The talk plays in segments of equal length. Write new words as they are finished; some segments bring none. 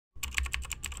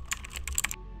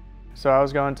So I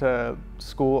was going to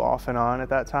school off and on at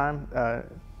that time,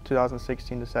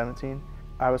 2016 to 17.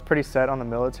 I was pretty set on the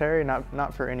military,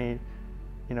 not for any,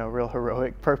 real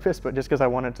heroic purpose, but just because I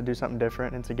wanted to do something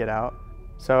different and to get out.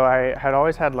 So I had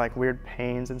always had like weird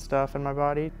pains and stuff in my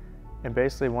body, and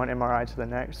basically one MRI to the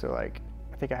next. So like,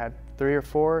 I think I had 3 or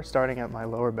 4, starting at my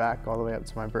lower back all the way up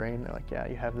to my brain. They're like, yeah,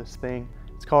 you have this thing.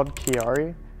 It's called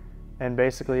Chiari, and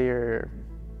basically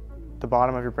the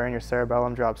bottom of your brain, your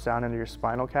cerebellum, drops down into your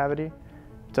spinal cavity.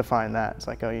 To find that, it's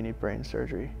like, oh, you need brain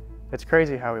surgery. It's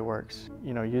crazy how he works,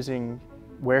 using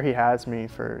where he has me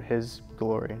for his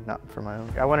glory, not for my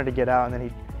own. I wanted to get out, and then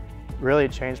he really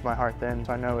changed my heart then.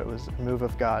 So I know it was a move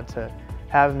of God to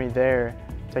have me there,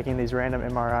 taking these random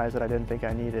MRIs that I didn't think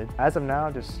I needed. As of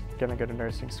now, just gonna go to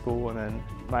nursing school, and then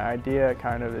my idea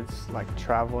kind of is like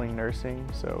traveling nursing,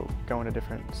 so going to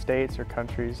different states or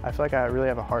countries. I feel like I really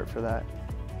have a heart for that.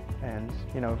 And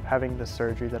having the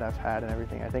surgery that I've had and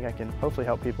everything, I think I can hopefully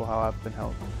help people how I've been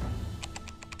helped.